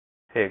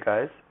Hey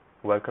guys,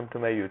 welcome to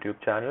my YouTube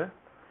channel.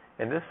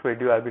 In this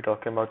video, I'll be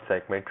talking about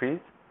segment trees.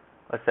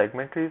 A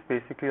segment tree is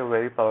basically a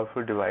very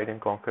powerful divide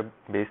and conquer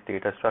based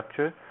data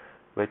structure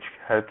which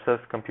helps us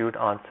compute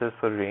answers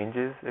for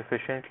ranges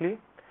efficiently,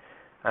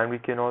 and we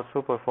can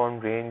also perform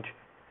range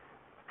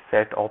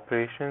set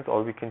operations,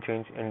 or we can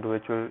change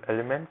individual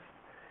elements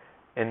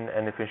in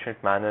an efficient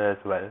manner as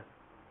well.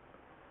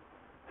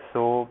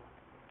 So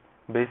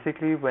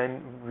basically,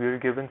 when we're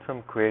given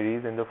some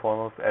queries in the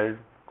form of L,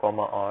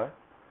 R,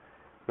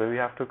 where we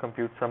have to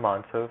compute some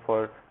answer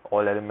for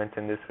all elements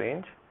in this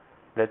range.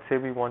 Let's say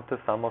we want the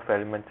sum of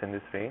elements in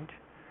this range,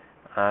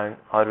 and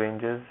our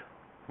range is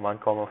 1,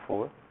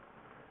 4.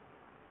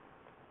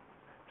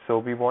 So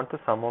we want the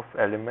sum of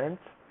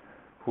elements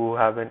who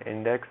have an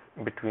index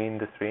between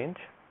this range.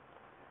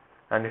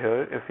 And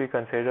here, if we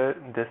consider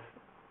this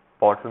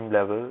bottom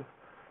level,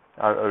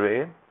 our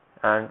array,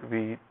 and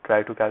we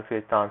try to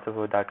calculate the answer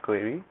for that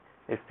query,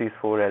 it's these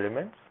 4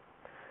 elements,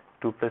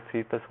 2 plus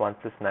 3 plus 1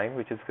 plus 9,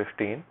 which is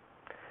 15.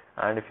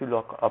 And if you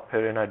look up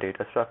here in our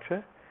data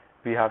structure,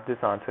 we have this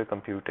answer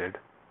computed.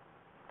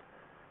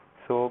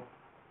 So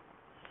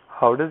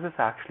how does this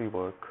actually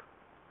work?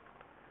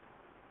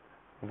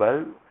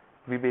 Well,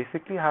 we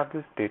basically have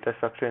this data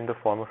structure in the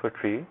form of a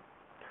tree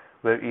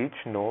where each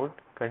node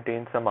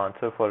contains some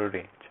answer for a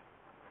range.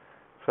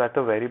 So at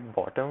the very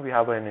bottom, we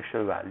have our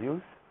initial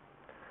values,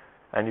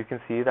 and you can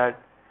see that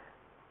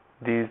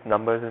these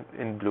numbers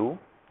in blue,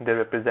 they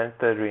represent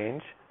the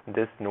range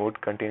this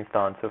node contains the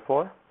answer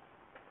for.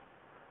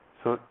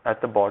 So at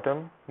the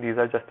bottom, these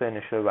are just the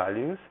initial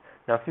values.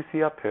 Now if you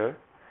see up here,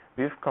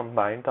 we've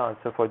combined the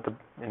answer for the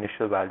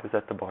initial values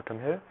at the bottom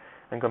here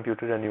and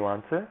computed a new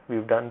answer.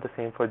 We've done the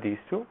same for these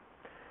two,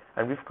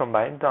 and we've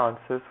combined the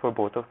answers for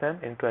both of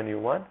them into a new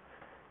one,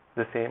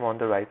 the same on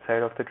the right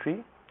side of the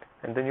tree,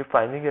 and then you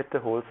finally get the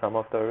whole sum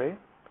of the array,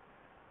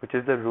 which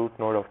is the root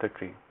node of the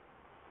tree.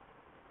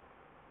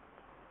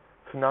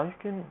 So now you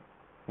can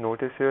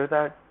notice here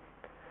that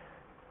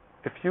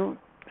if you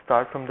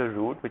start from the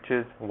root, which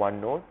is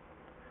one node,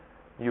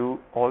 you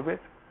always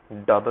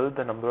double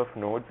the number of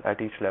nodes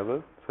at each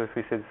level. So if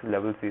we say this is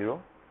level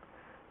 0,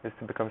 this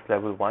becomes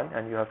level 1,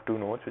 and you have 2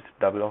 nodes, which is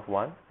double of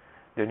 1.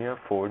 Then you have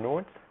 4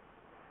 nodes,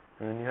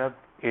 and then you have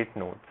 8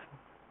 nodes.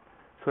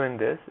 So in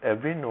this,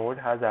 every node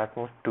has at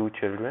most 2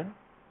 children.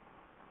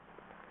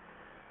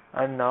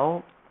 And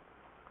now,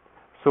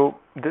 so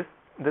the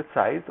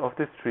size of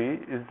this tree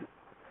is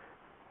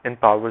in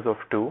powers of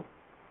 2.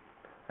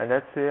 And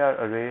let's say our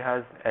array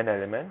has n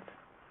elements.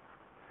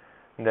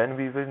 Then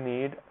we will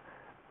need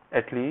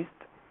at least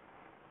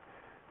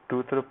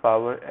 2 to the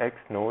power x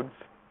nodes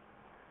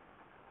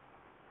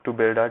to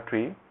build our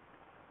tree,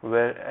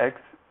 where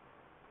x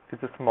is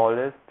the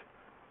smallest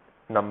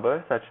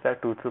number such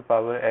that 2 to the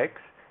power x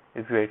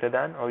is greater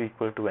than or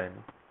equal to n.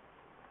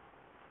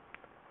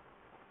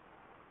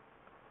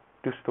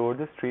 To store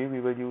this tree, we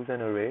will use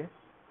an array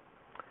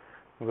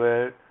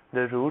where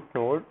the root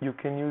node, you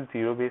can use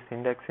 0-based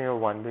indexing or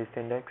 1-based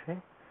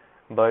indexing,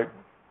 but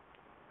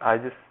I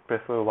just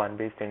prefer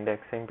 1-based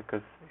indexing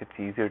because it's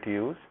easier to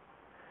use.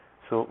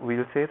 So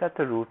we'll say that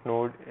the root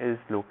node is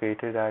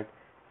located at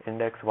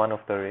index 1 of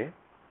the array.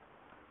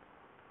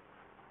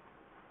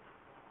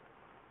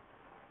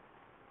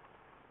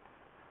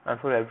 And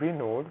for every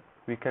node,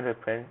 we can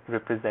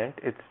represent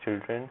its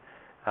children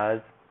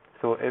as,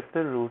 so if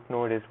the root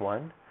node is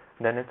 1,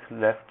 then its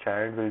left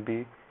child will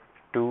be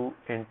 2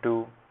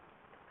 into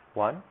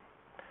 1,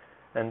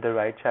 and the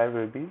right child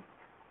will be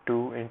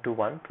 2 into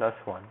 1 plus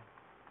 1.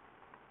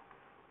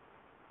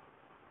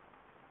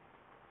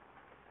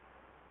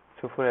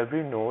 So for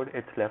every node,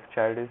 its left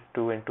child is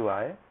 2 into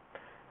I,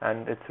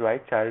 and its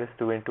right child is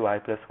 2 into I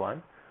plus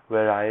 1,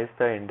 where I is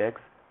the index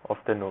of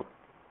the node.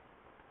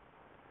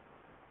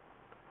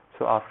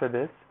 So after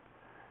this,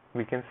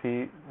 we can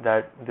see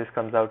that this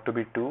comes out to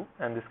be 2,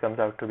 and this comes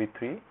out to be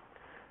 3.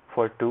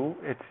 For 2,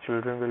 its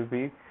children will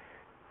be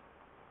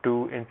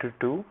 2 into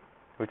 2,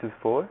 which is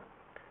 4,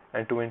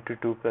 and 2 into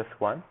 2 plus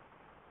 1,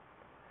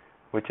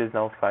 which is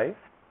now 5,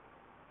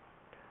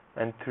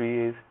 and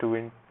 3 is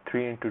 3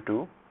 into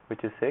 2,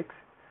 which is 6,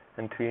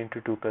 and 3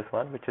 into 2 plus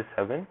 1, which is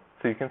 7.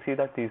 So you can see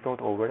that these don't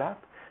overlap,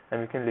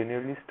 and we can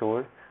linearly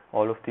store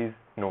all of these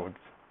nodes.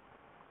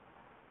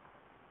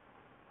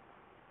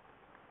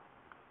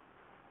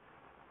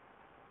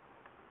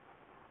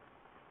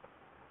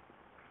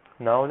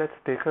 Now let's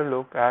take a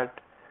look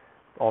at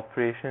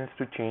operations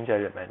to change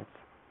elements.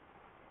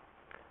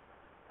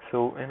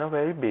 So in a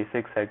very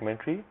basic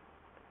segment tree,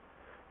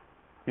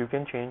 you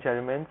can change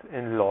elements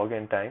in log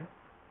n time,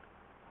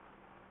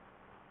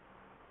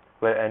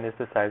 where n is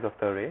the size of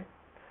the array.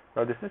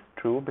 Now this is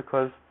true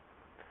because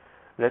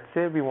let's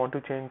say we want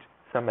to change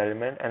some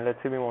element, and let's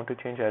say we want to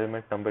change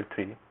element number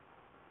 3.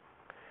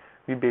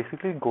 We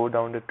basically go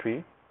down the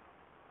tree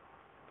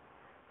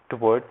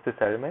towards this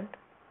element,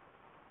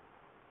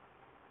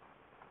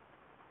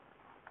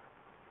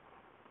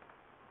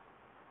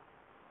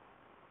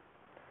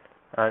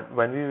 and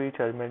when we reach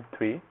element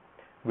 3,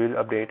 we'll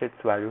update its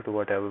value to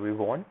whatever we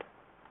want,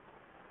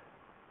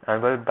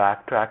 And while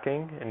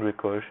backtracking in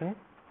recursion,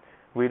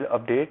 we'll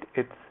update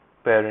its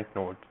parent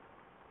node.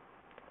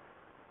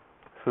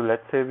 So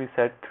let's say we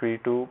set 3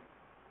 to,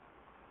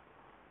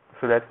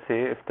 so let's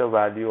say if the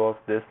value of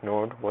this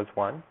node was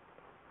 1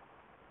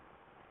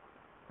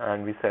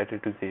 and we set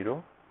it to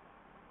 0,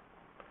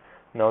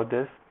 now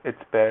this, its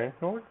parent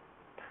node,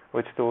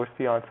 which stores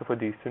the answer for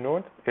these two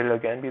nodes, it'll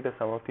again be the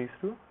sum of these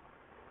two,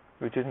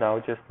 which is now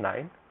just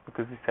 9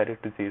 because we set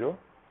it to 0.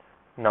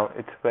 Now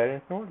its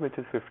parent node, which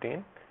is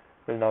 15,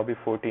 will now be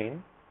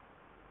 14,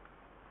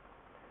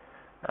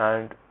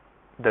 and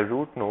the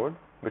root node,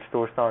 which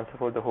stores the answer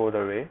for the whole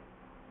array,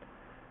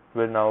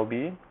 will now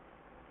be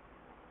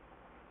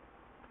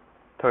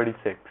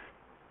 36.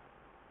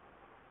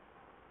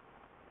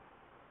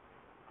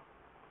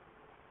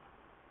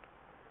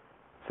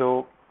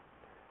 So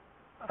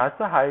as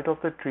the height of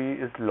the tree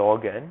is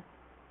log n,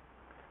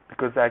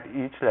 because at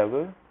each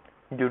level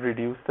you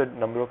reduce the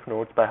number of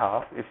nodes by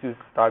half. If you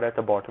start at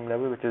the bottom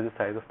level, which is the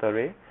size of the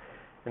array,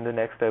 in the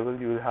next level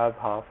you will have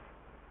half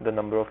the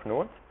number of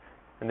nodes,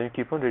 and then you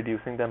keep on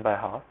reducing them by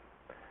half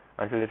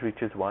until it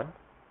reaches 1.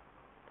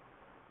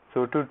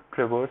 So to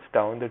traverse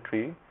down the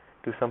tree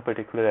to some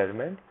particular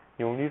element,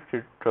 you only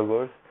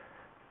traverse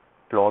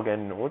log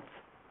n nodes.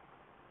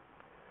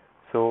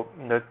 So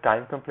the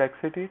time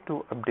complexity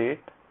to update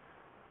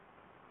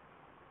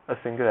a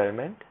single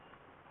element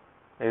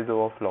is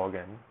O of log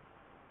n.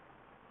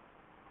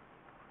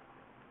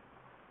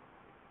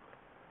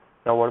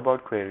 Now what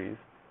about queries?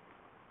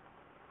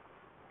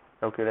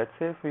 Okay, let's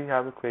say if we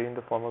have a query in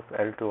the form of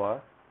L to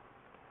R,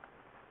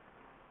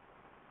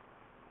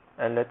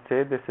 and let's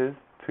say this is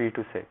 3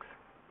 to 6.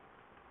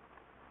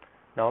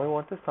 Now we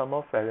want the sum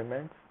of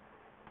elements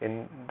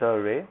in the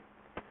array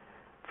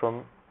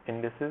from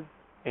indices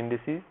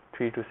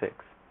 3 to 6.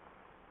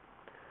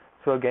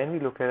 So again we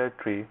look at a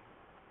tree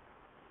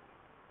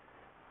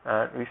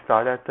and we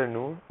start at the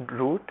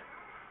root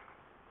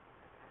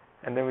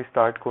and then we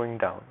start going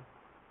down.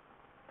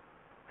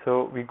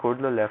 So we go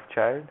to the left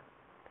child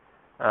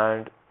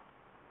and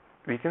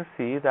we can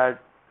see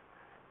that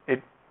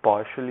it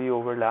partially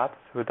overlaps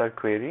with our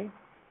query.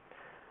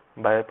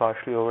 By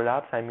partially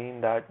overlaps, I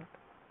mean that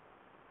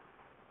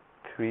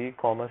 3,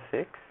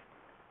 6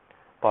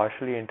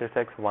 partially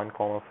intersects 1,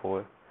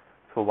 4.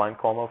 So 1,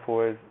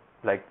 4 is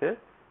like this,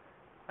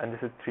 and this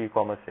is 3,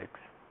 6.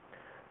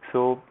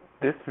 So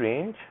this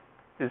range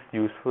is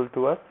useful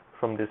to us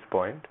from this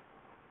point.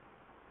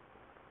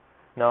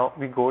 Now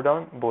we go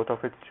down both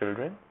of its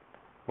children,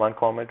 1,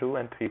 2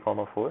 and 3,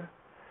 4,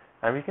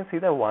 and we can see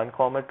that 1,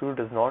 2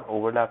 does not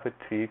overlap with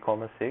 3,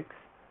 6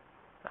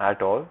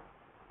 at all.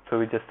 So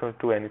we just don't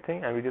do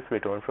anything and we just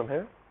return from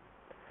here.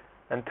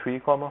 And 3,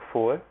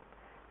 4,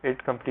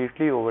 it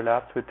completely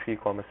overlaps with 3,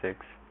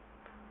 6.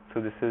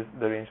 So this is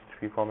the range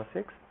 3,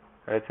 6.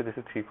 Let's say this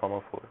is 3,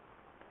 4. So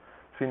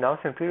we now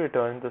simply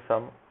return the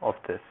sum of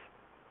this.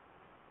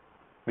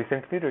 We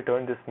simply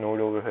return this node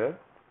over here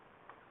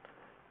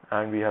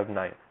and we have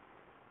 9.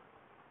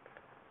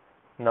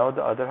 Now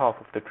the other half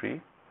of the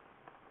tree,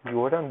 we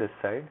go down this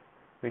side,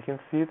 we can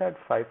see that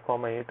 5,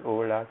 8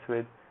 overlaps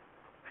with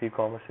 3,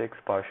 6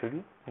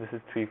 partially. This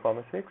is 3,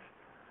 6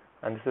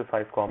 and this is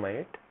 5,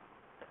 8.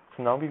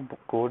 So now we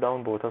go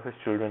down both of its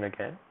children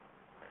again,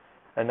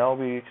 and now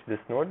we reach this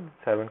node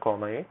 7,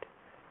 8,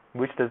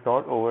 which does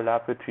not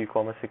overlap with 3,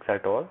 6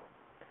 at all,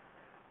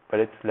 but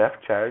its left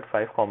child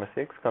 5,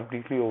 6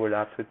 completely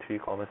overlaps with 3,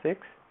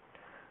 6.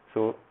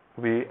 So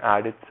we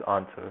add its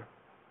answer.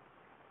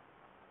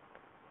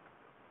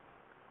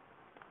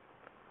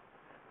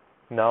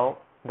 Now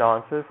the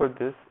answer for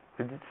this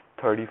is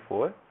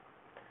 34,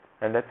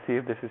 and let's see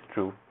if this is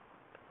true.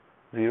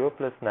 0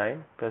 plus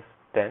 9 plus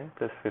 10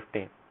 plus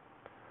 15.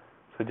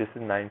 So this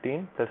is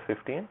 19 plus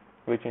 15,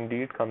 which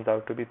indeed comes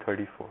out to be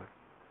 34.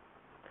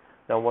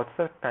 Now what's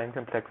the time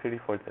complexity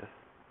for this?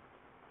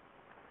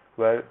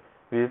 Well,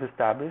 we've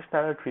established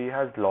that a tree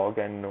has log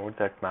n nodes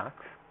at max,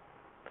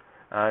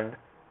 and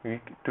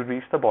to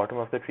reach the bottom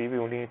of the tree we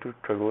only need to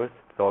traverse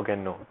log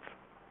n nodes.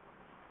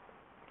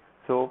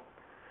 So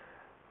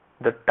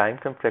the time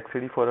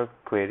complexity for a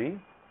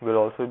query will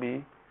also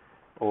be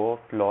O of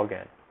log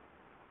n.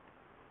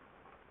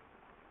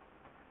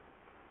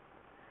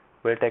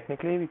 Well,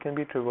 technically we can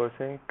be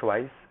traversing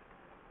twice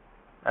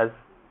as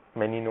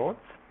many nodes,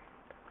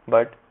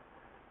 but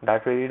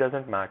that really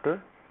doesn't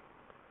matter.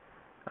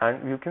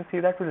 And you can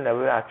see that we'll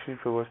never actually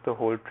traverse the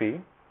whole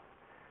tree,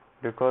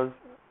 because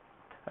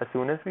as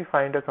soon as we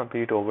find a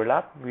complete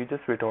overlap, we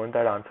just return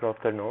that answer of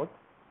the node.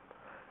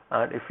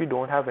 And if we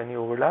don't have any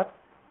overlap,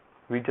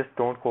 we just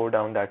don't go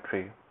down that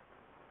tree.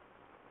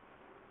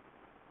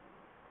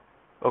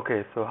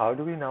 Okay, so how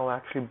do we now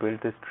actually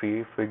build this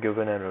tree if we're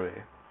given an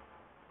array?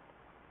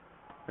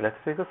 Let's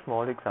take a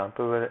small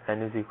example where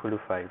n is equal to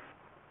 5.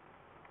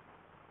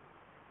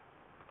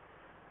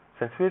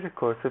 Since we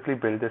recursively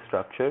build this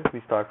structure,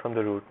 we start from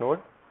the root node,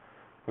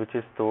 which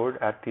is stored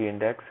at the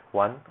index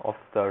 1 of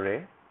the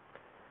array,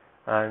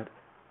 and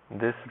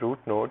this root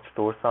node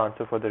stores the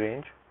answer for the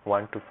range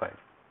 1 to 5.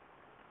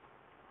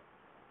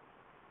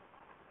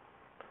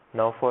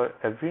 Now for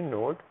every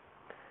node,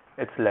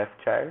 its left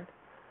child.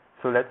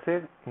 So let's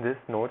say this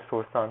node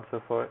stores the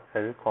answer for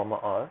L comma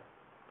R.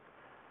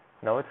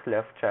 Now its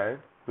left child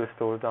will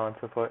store the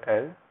answer for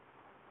L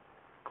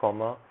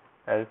comma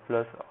L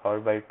plus R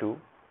by 2,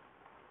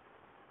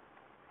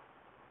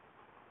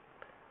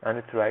 and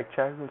its right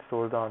child will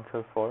store the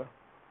answer for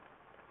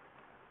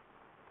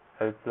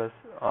L plus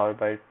R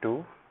by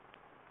 2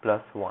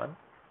 plus 1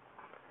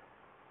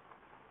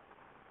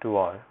 to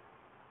R.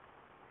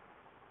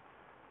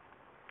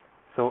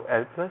 So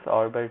L plus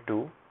R by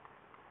 2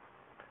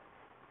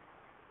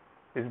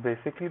 is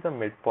basically the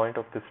midpoint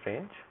of this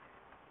range.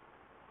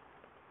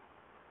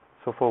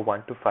 So for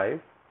 1 to 5,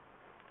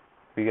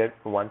 we get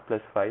 1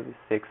 plus 5 is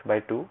 6 by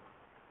 2,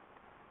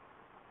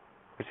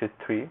 which is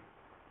 3.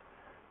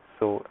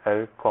 So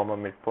L comma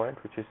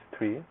midpoint, which is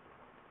 3.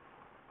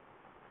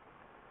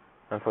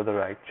 And for the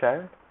right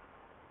child,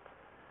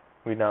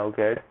 we now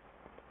get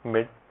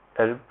mid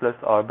L plus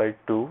R by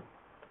 2,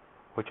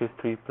 which is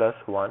 3 plus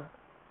 1.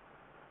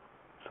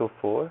 So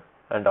 4,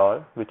 and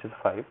R, which is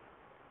 5.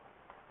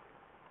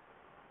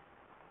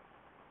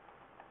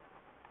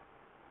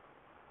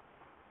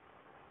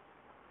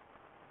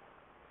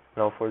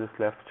 Now for this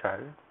left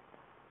child,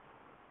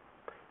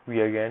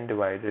 we again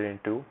divided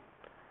into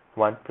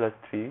 1 plus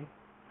 3,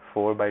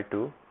 4 by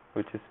 2,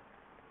 which is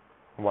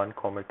 1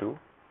 comma 2.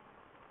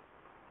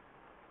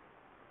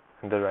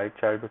 And the right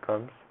child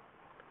becomes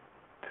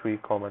 3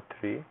 comma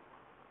 3.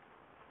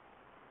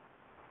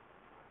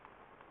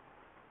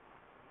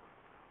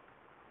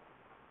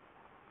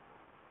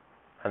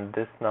 And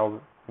this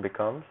now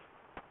becomes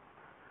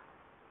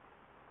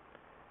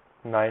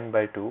 9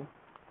 by 2,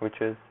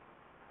 which is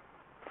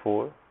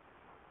 4.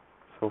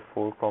 So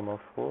 4 comma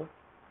 4.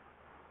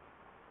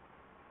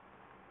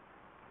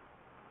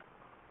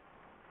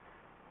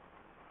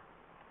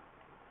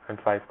 And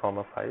 5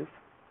 comma 5.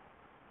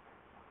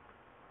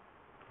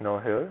 Now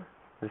here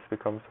this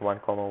becomes 1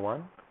 comma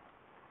 1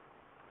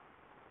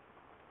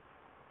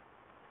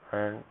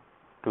 and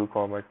 2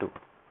 comma 2.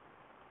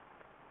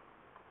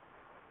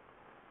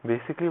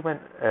 Basically, when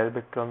L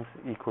becomes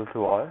equal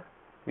to R,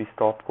 we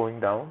stop going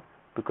down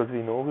because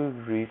we know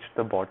we've reached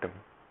the bottom.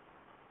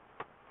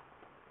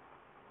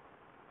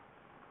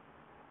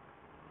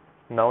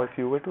 Now if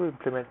you were to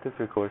implement this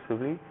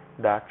recursively,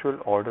 the actual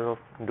order of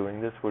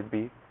doing this would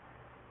be,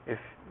 if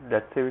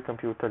let's say we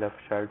compute the left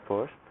child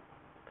first,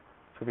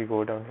 so we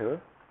go down here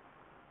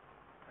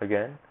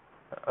again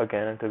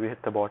until we hit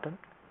the bottom,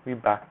 we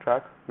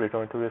backtrack,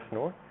 return to this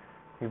node,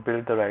 we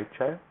build the right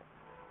child,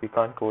 we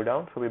can't go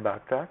down, so we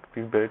backtrack,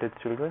 we build its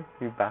children,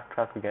 we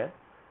backtrack again,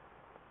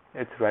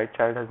 its right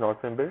child has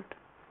not been built,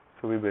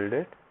 so we build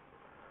it.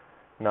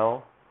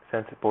 Now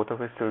since both of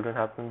its children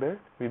have been built,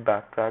 we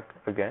backtrack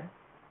again.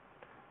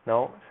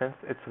 Now since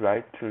its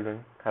right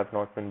children have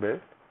not been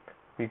built,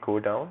 we go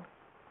down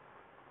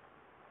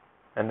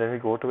and then we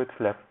go to its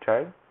left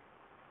child.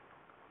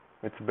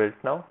 It's built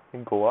now, we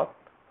go up,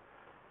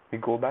 we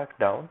go back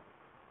down,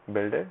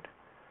 build it,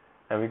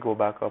 and we go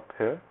back up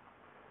here.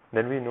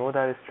 Then we know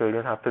that its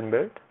children have been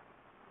built,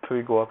 so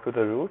we go up to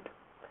the root,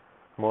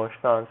 merge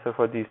the answer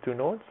for these two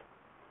nodes,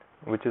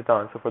 which is the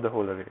answer for the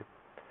whole array.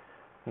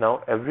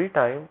 Now every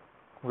time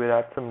we're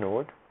at some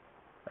node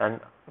and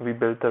we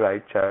build the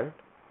right child,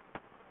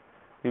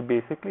 we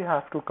basically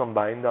have to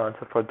combine the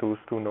answer for those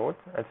two nodes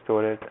and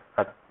store it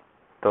at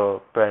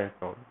the parent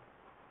node.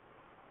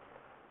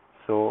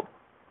 So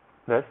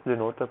let's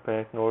denote the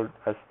parent node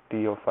as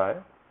T of I.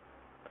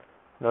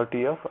 Now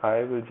T of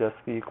I will just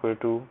be equal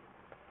to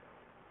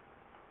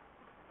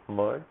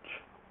merge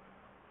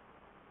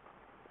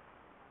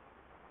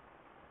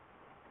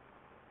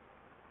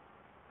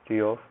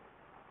T of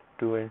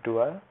 2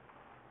 into I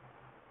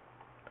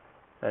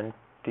and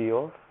T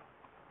of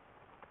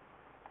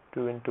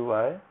 2 into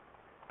I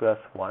plus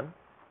 1,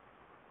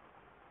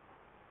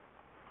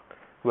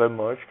 where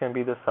merge can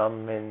be the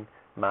sum in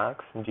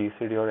max,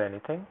 GCD or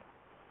anything.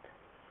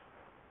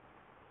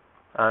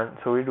 And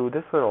so we do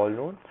this for all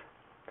nodes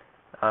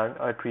and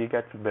a tree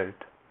gets built.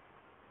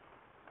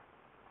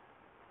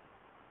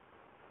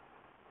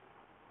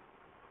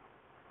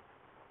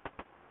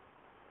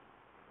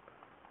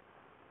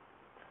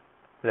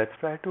 Let's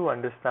try to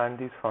understand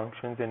these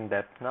functions in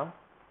depth now.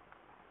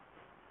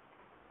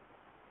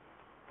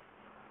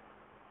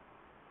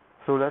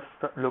 So let's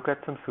look at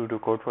some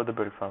pseudocode for the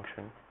build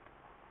function.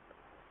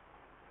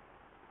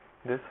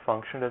 This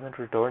function doesn't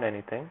return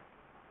anything,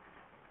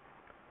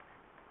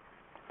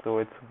 so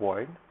it's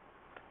void.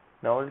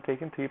 Now we'll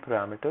take in 3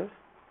 parameters,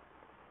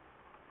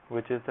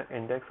 which is the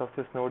index of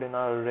this node in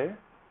our array,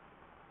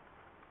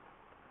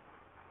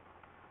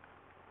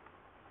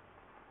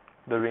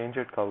 the range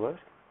it covers,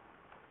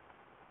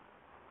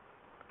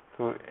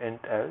 so int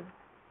L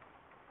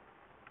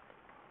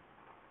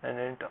and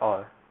int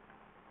R.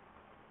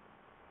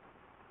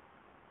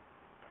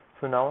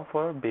 So now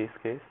for our base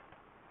case,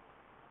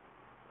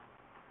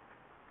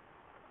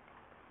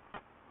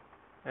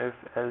 if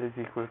L is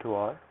equal to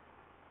R,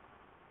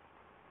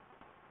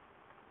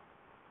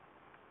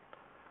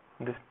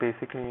 this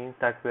basically means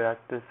that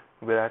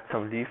we're at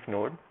some leaf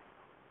node.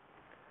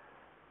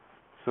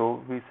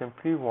 So we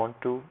simply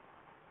want to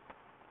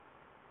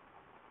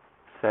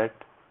set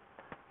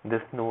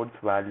this node's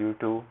value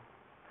to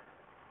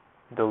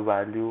the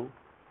value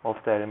of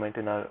the element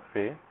in our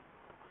array,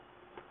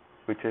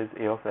 which is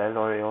a of L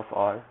or a of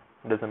R,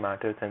 doesn't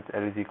matter since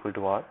L is equal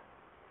to R.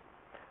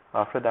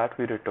 After that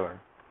we return.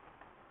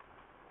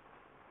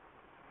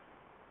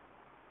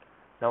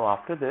 Now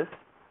after this,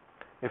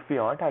 if we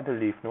aren't at the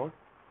leaf node,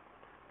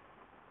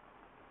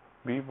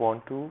 we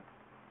want to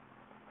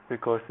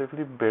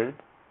recursively build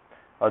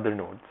other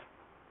nodes.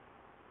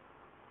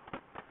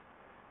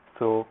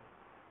 So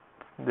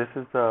this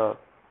is the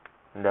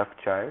left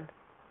child,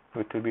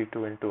 which will be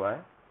 2 into I.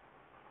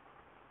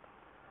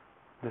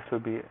 This will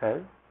be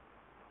L,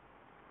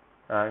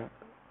 and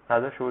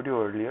as I showed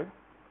you earlier,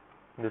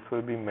 this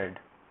will be mid.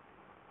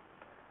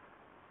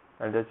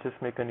 And let's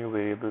just make a new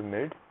variable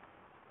mid,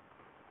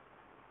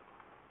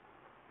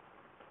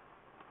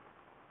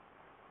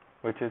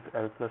 which is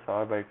L plus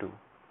R by 2.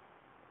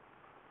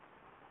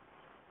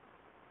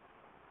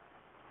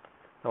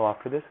 Now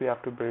after this we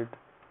have to build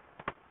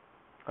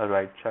a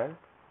right child,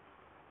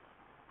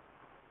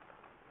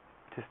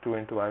 which is 2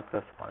 into I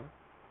plus 1.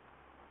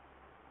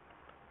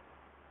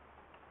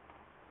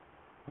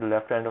 The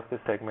left end of this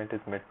segment is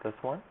mid plus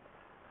 1,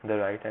 and the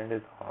right end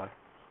is R.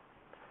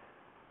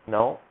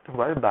 Now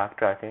while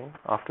backtracking,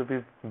 after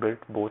we've built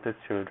both its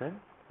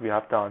children, we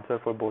have the answer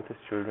for both its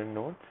children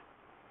nodes.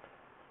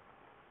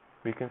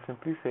 We can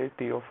simply say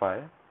T of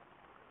I,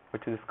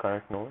 which is its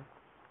current node,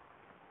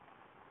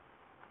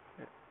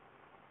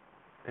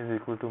 is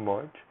equal to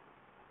merge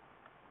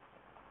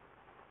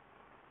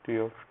T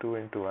of 2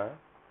 into I,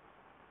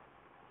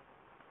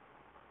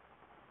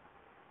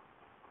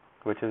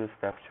 which is its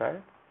left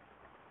child,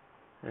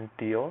 and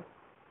T of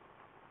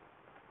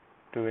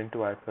 2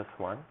 into I plus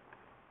 1,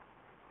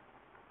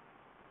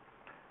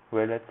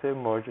 where let's say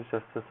merge is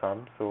just the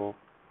sum, so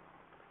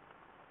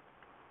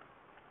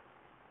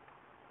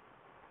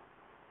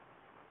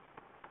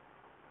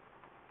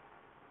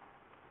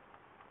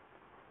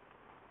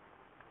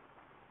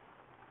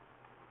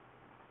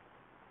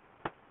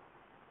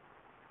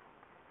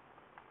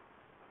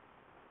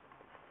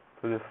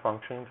this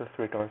function just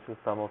returns the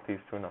sum of these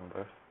two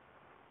numbers.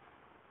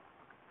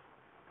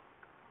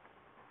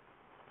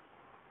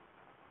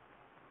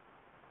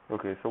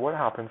 Okay, so what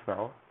happens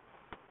now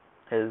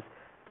is,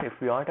 if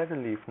we aren't at a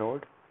leaf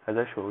node, as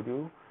I showed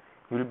you,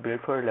 we will build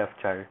for a left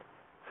child.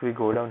 So we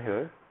go down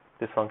here,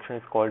 this function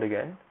is called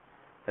again,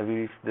 and we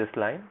reach this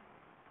line.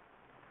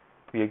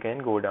 We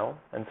again go down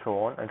and so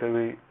on until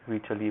we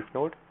reach a leaf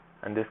node,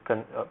 and this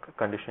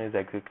condition is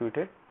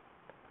executed.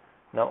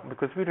 Now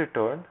because we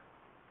return,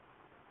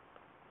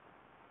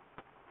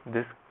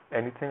 this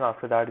anything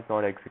after that is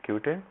not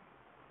executed,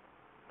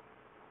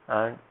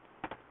 and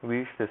we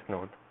reach this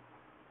node.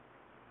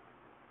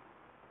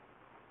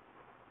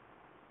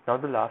 Now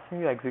the last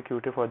thing we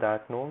executed for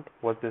that node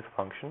was this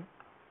function,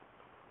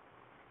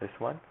 this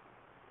one.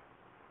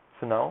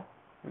 So now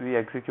we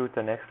execute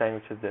the next line,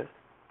 which is this,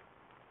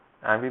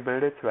 and we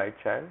build its right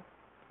child,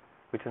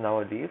 which is now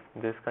a leaf.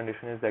 This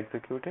condition is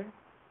executed,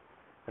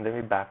 and then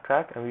we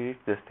backtrack and we reach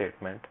this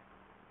statement.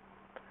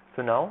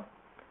 So now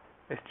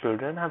its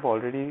children have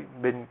already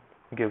been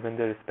given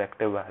their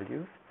respective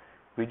values.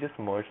 We just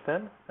merge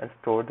them and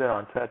store their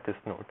answer at this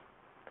node.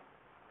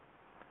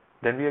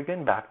 Then we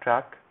again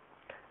backtrack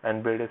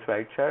and build its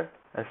right child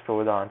and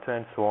store the answer,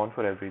 and so on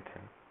for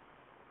everything.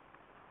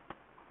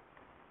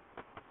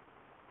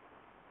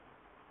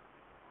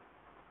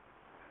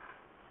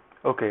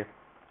 Okay,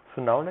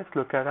 so now let's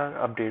look at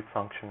our update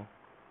function.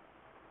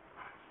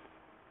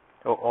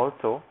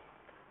 Also,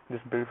 this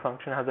build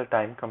function has a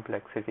time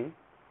complexity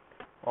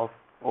of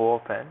O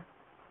of n,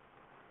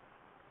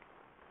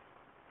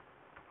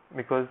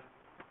 because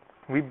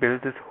we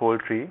build this whole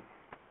tree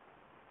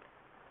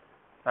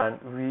and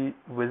we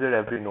visit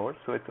every node,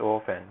 so it's O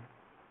of n.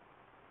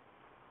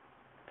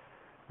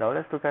 Now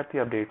let's look at the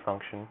update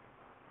function.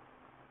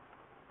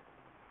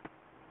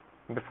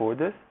 Before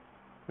this,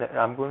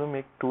 I'm going to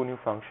make two new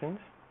functions,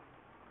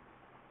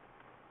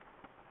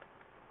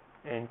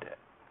 int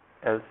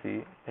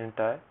lc, int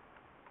I,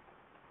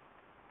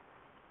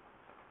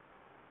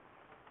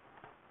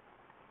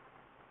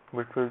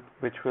 which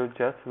will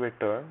just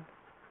return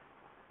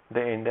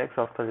the index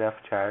of the left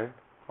child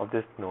of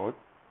this node,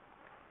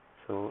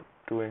 so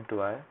 2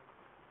 into I.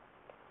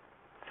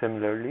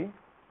 Similarly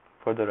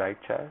for the right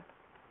child,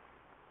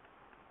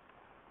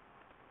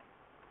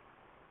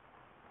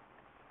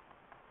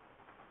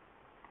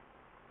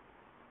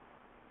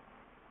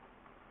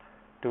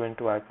 two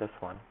into I plus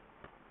 1.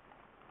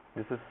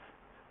 This is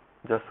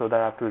just so that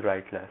I have to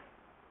write less.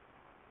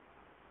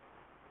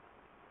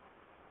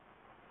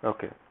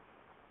 Okay.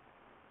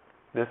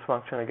 This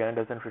function again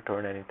doesn't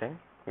return anything.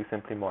 We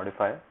simply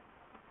modify it.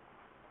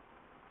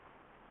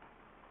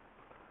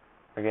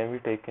 Again we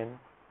take in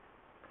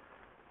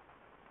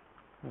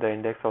the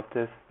index of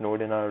this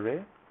node in our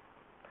array,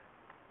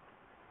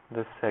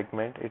 the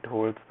segment it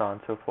holds the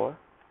answer for,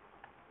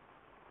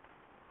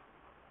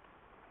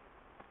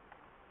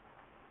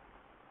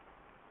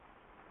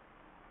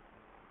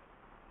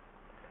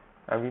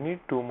 And we need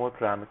two more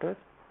parameters,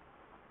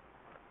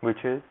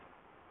 which is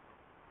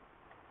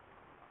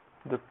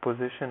the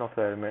position of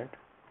the element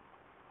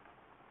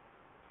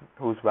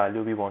whose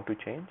value we want to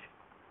change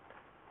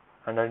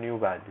and our new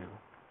value.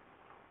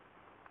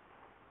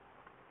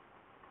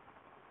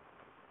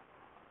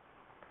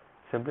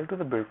 Similar to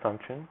the build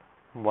function,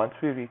 once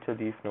we reach a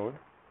leaf node,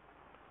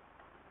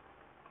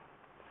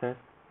 since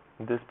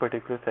this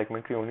particular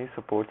segment tree only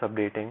supports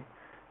updating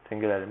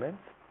single elements,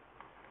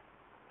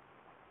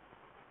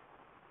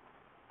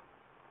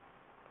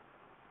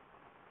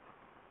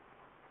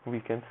 we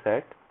can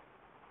set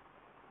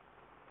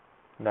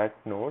that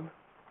node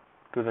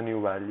to the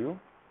new value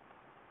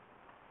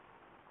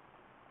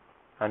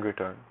and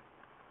return.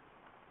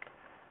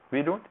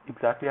 We don't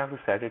exactly have to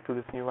set it to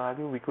this new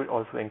value. We could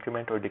also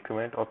increment or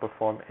decrement or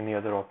perform any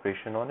other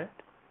operation on it.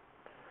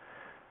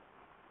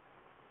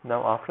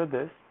 Now after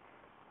this,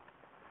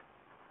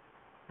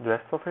 the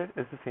rest of it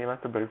is the same as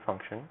the build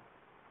function.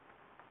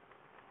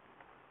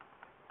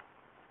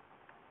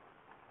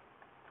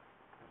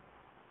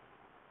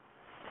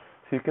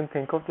 So you can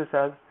think of this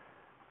as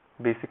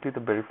basically the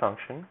build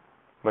function,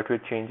 but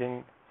we're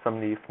changing some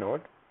leaf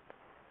node,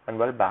 and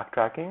while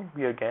backtracking,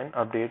 we again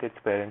update its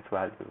parents'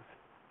 values.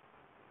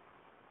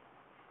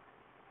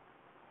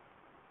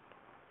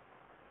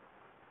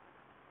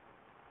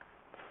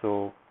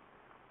 So,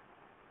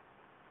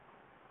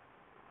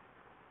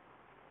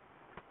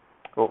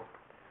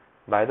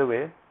 by the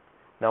way,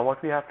 now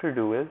what we have to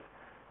do is,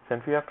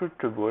 since we have to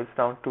traverse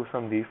down to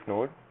some leaf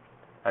node,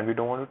 and we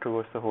don't want to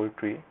traverse the whole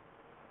tree,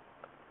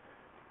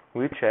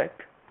 we check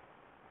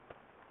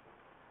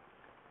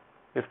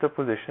if the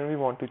position we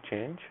want to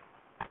change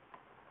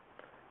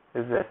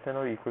is less than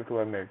or equal to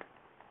our mid.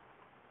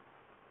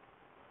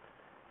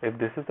 If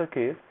this is the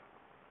case,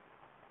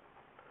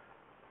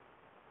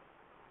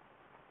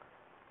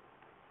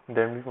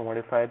 then we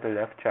modify the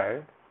left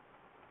child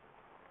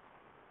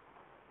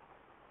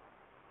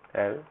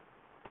L,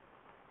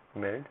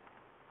 mid,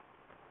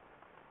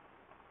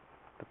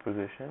 the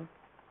position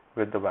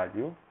with the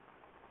value.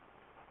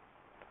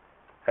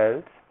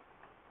 Else,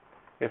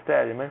 if the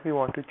element we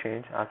want to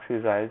change actually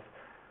resides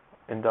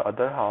in the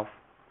other half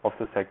of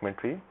the segment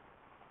tree,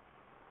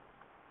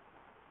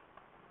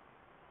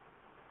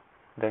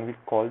 then we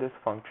call this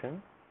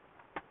function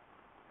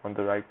on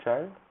the right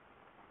child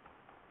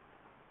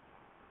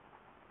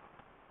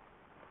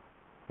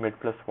mid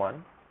plus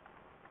 1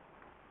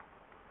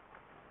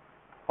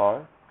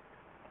 or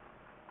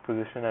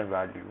position and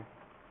value.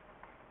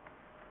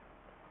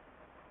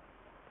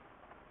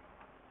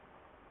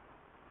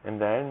 And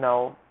then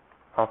now,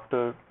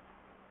 after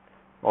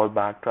all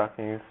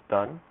backtracking is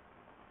done,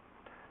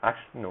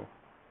 actually no.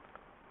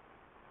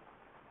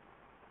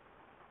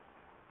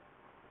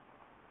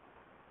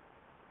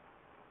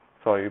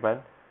 Sorry, man.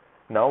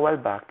 Now while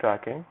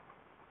backtracking,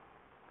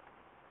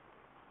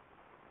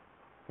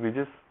 we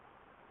just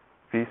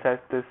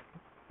reset this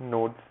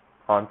node's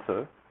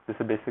answer. This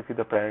is basically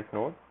the parent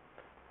node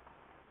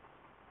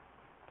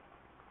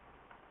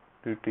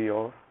to t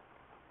of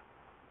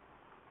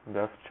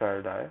left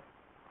child I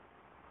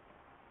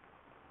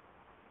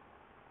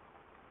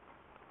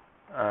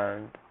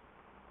and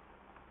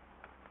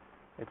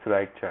its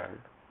right child.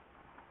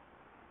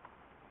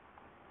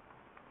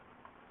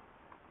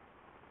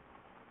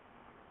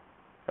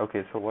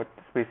 Okay, so what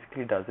this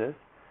basically does is,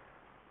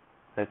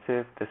 let's say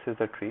if this is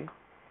a tree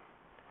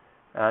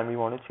and we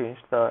want to change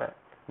the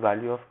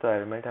value of the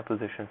element at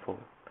position 4,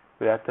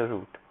 we're at the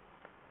root.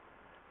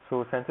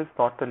 So since it's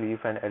not the leaf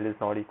and L is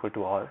not equal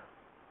to R,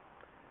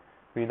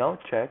 we now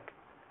check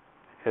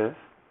if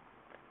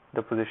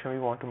the position we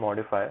want to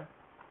modify,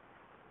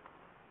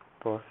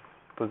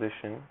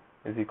 position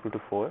is equal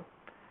to 4,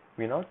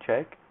 we now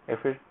check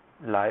if it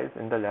lies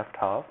in the left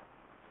half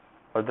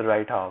or the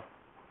right half.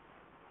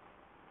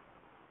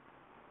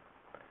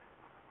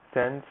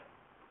 Since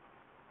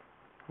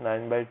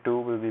 9 by 2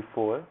 will be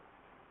 4,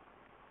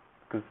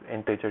 because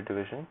integer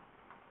division,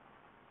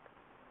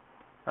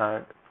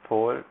 and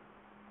 4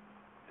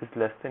 is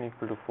less than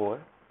equal to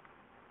 4,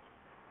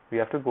 we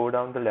have to go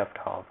down the left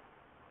half.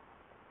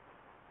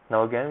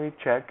 Now again we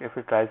check if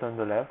it lies on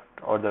the left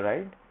or the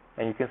right,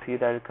 and you can see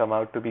that it will come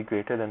out to be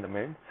greater than the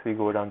mid, so we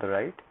go down the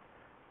right.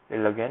 It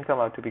will again come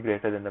out to be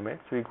greater than the mid,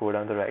 so we go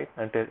down the right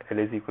until L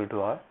is equal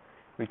to R.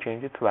 We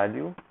change its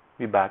value,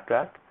 we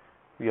backtrack,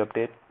 we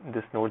update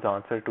this node's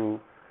answer to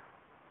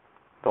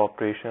the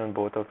operation on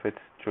both of its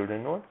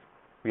children nodes.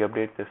 We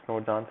update this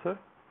node's answer,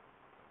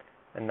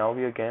 and now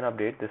we again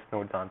update this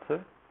node's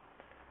answer,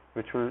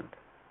 which will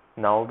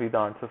now be the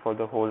answer for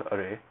the whole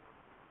array.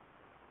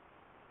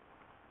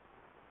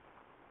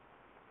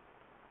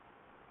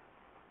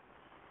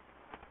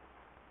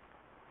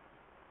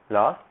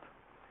 Last,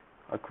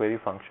 a query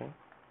function.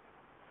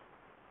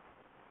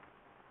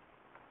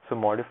 So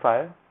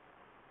modifier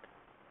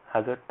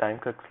has a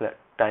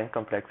time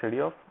complexity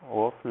of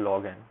O of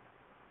log n.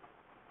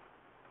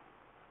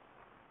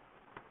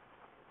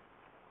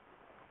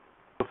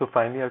 So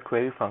finally, our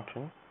query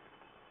function.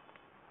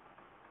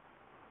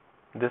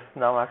 This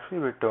now actually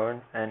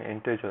returns an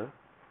integer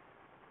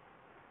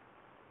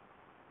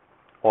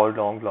or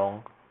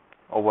long,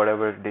 or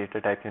whatever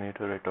data type you need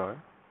to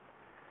return.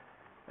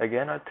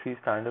 Again, our three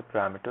standard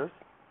parameters: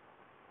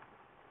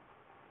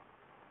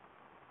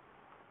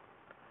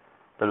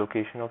 the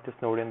location of this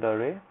node in the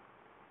array,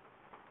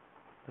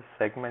 the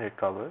segment it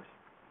covers,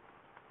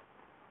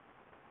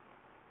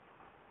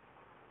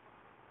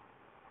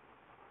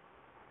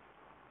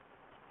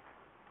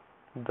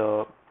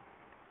 the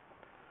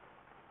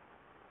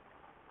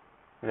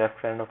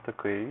left end of the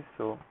query.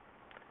 So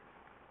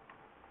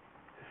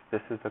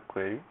this is the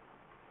query,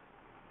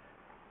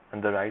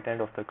 and the right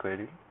end of the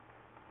query.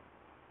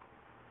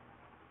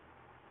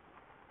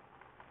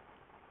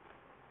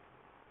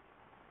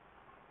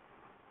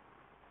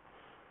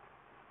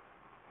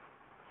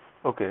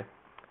 Okay,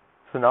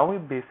 so now we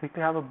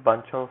basically have a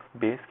bunch of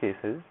base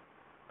cases.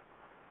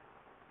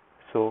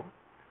 So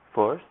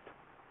first,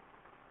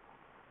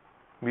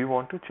 we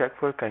want to check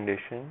for a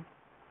condition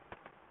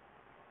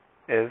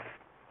if,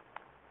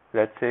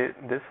 let's say,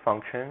 this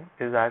function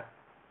is at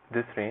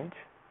this range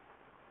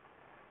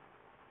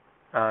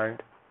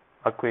and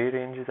our query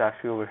range is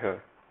actually over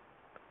here.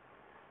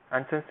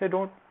 And since they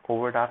don't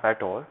overlap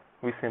at all,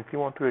 we simply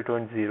want to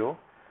return 0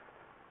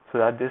 so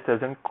that this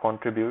doesn't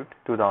contribute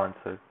to the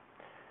answer.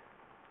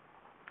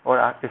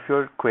 Or if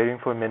you're querying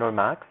for min or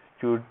max,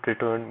 you would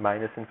return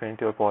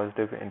 -infinity or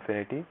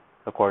 +infinity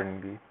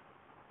accordingly.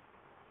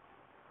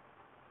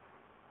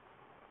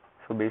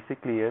 So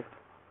basically, if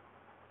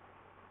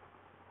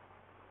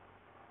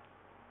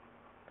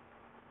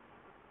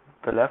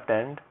the left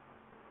end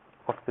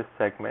of this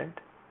segment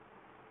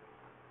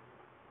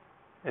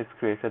is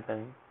greater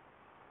than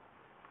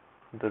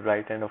the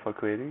right end of a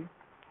query,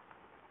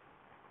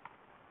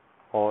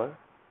 or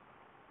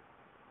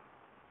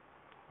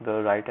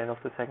the right end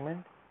of the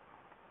segment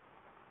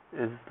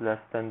is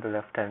less than the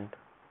left end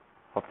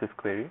of this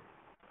query,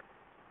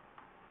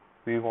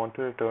 we want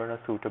to return a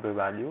suitable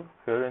value.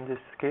 Here in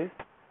this case,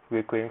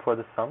 we're querying for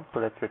the sum,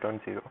 so let's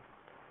return 0.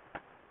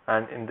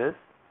 And in this,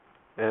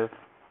 if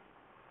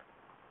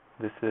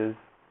this is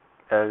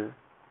L,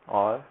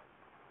 R,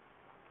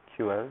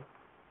 QL,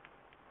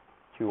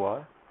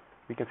 QR,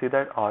 we can see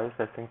that R is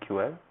less than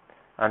QL,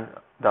 and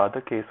the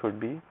other case would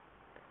be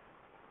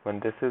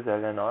when this is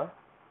L and R,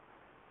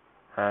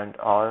 and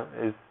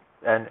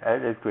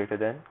L is greater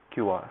than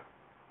QR.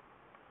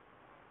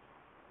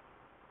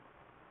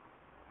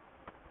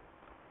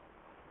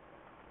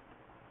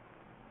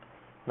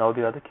 Now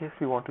the other case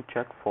we want to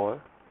check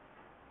for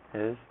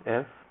is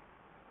if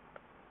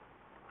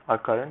our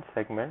current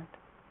segment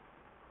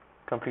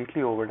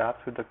completely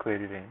overlaps with the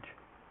query range.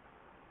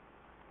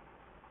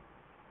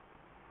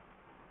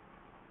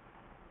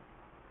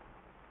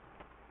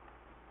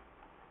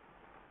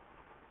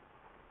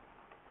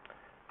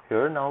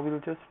 Here now we'll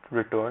just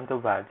return the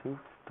value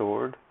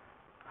stored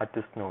at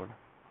this node.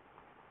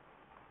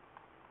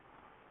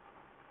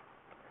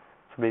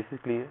 So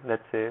basically,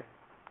 let's say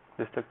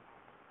this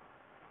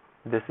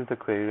is the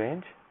query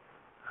range,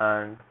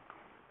 and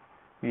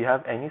we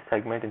have any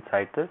segment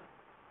inside this,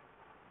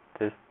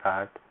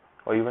 that,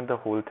 or even the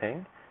whole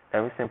thing,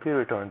 and we simply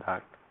return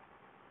that.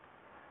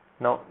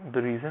 Now,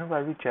 the reason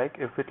why we check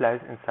if it lies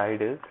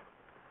inside is,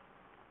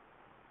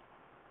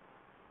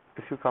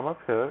 if you come up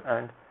here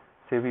and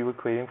say we were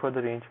querying for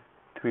the range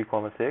 3,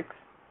 6,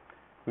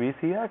 we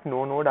see that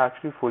no node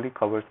actually fully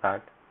covers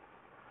that.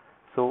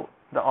 So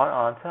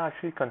our answer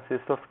actually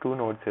consists of two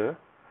nodes here,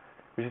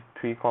 which is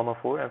 3,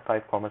 4 and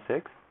 5,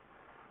 6.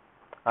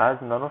 As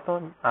none of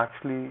them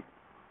actually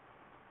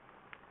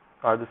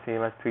are the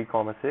same as 3,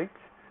 6,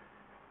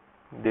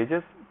 they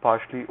just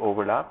partially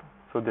overlap.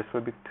 So this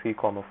will be 3,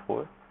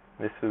 4.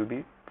 This will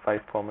be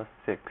 5,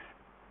 6.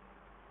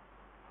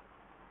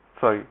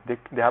 Sorry,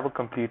 they have a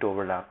complete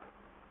overlap.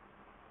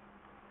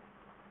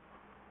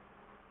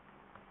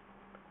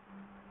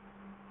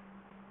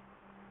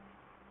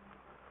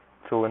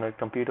 So in a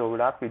complete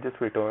overlap, we just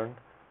return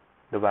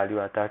the value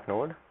at that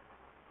node.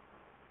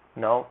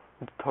 Now,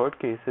 the third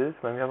case is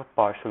when we have a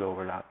partial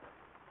overlap.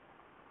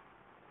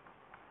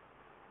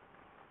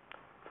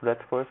 So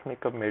let's first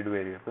make a mid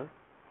variable,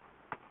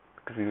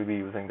 because we will be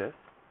using this.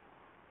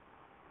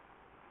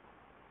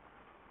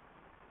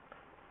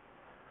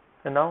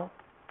 And now,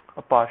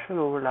 a partial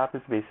overlap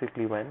is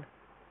basically when,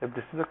 if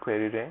this is a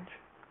query range,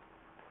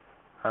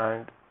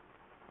 and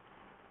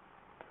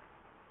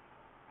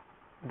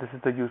this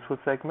is the useful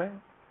segment,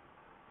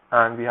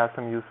 and we have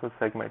some useful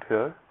segment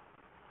here,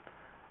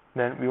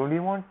 then we only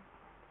want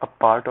a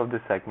part of the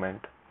segment.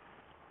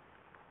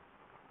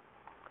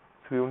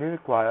 So we only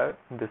require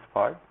this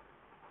part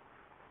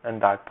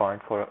and that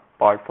part for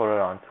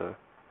our answer.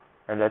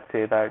 And let's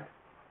say that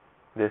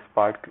this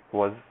part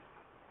was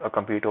a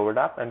complete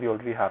overlap, and we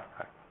already have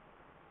that.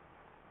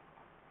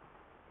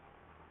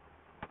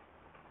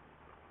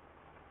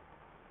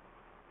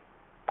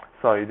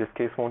 Sorry, this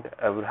case won't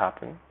ever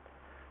happen.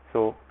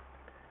 So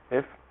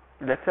if,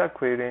 let's say our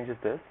query range is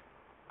this,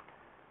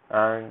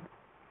 and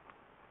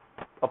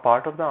a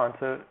part of the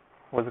answer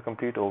was a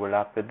complete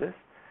overlap with this,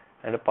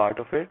 and a part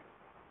of it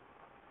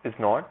is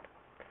not.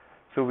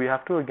 So we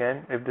have to,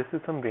 again, if this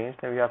is some range,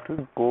 then we have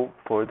to go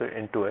further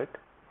into it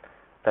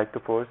like the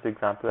first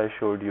example I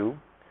showed you.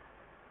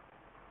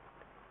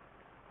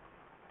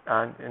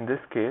 And in this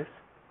case,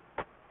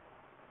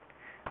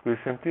 we'll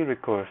simply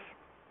recurse.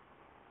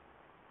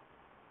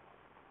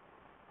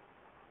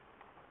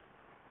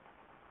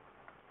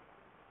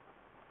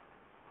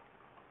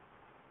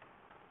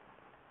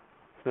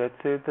 So let's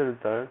say the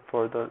result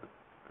for the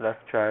left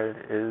child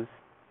is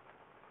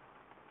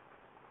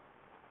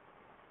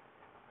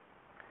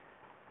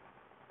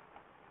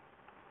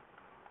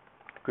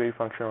query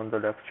function on the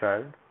left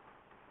child.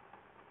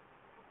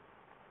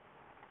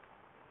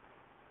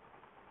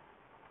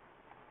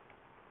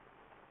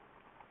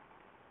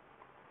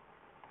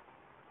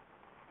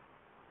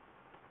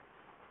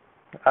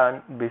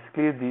 And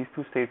basically these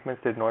two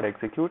statements did not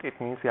execute. It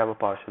means we have a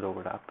partial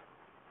overlap.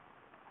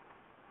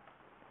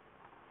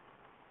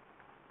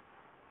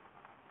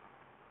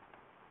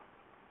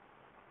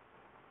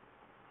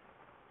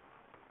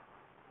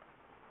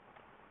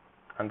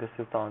 And this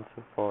is the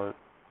answer for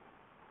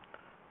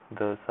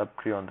the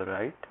subtree on the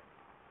right,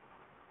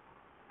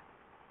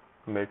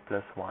 mid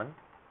plus 1.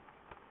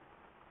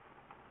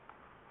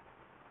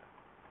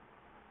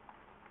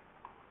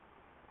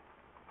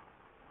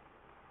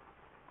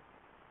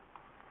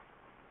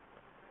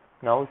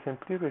 Now we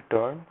simply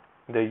return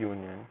the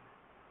union.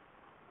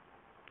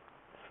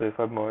 So if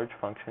a merge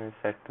function is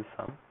set to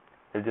sum,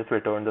 it'll just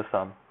return the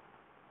sum.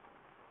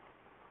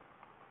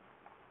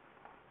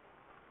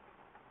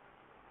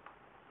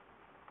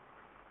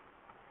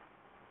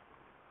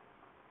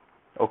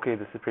 Okay,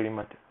 this is pretty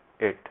much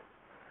it.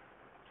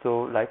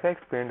 So like I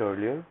explained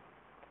earlier,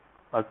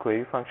 our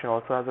query function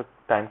also has a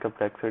time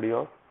complexity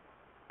of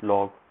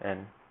log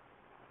n.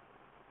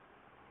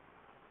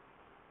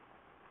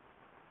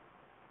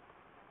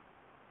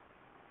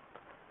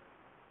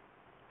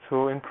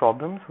 So in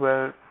problems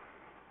where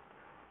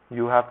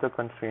you have the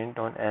constraint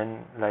on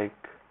n, like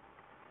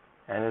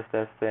n is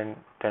less than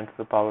 10 to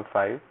the power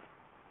 5,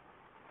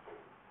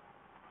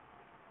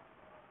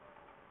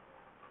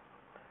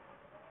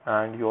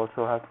 and you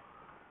also have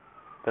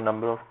the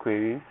number of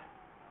queries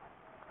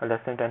are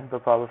less than 10 to the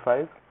power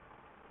 5,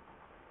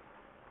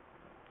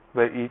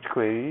 where each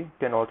query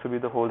can also be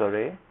the whole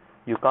array,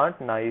 you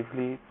can't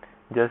naively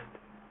just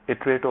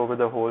iterate over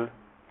the whole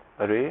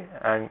array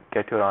and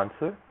get your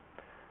answer.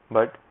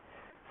 But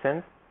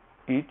since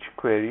each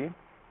query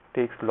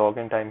takes log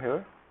n time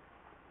here,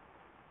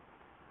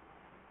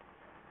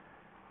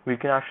 we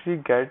can actually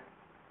get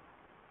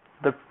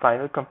the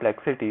final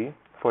complexity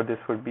for this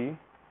would be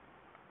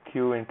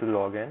q into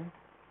log n,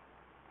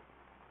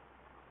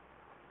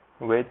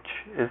 which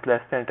is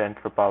less than 10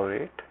 to the power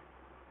 8,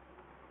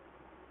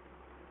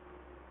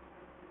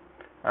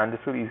 and this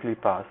will easily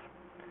pass.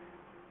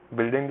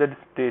 Building the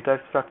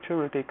data structure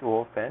will take O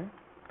of n,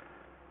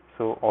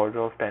 so order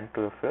of 10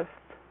 to the 5th,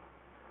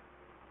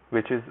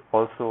 which is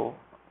also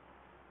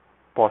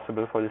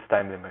possible for this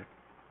time limit.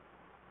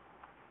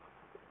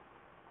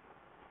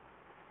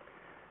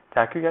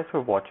 Thank you guys for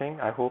watching.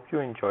 I hope you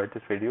enjoyed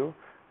this video.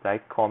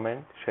 Like,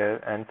 comment, share,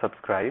 and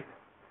subscribe.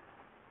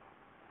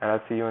 And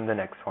I'll see you in the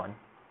next one.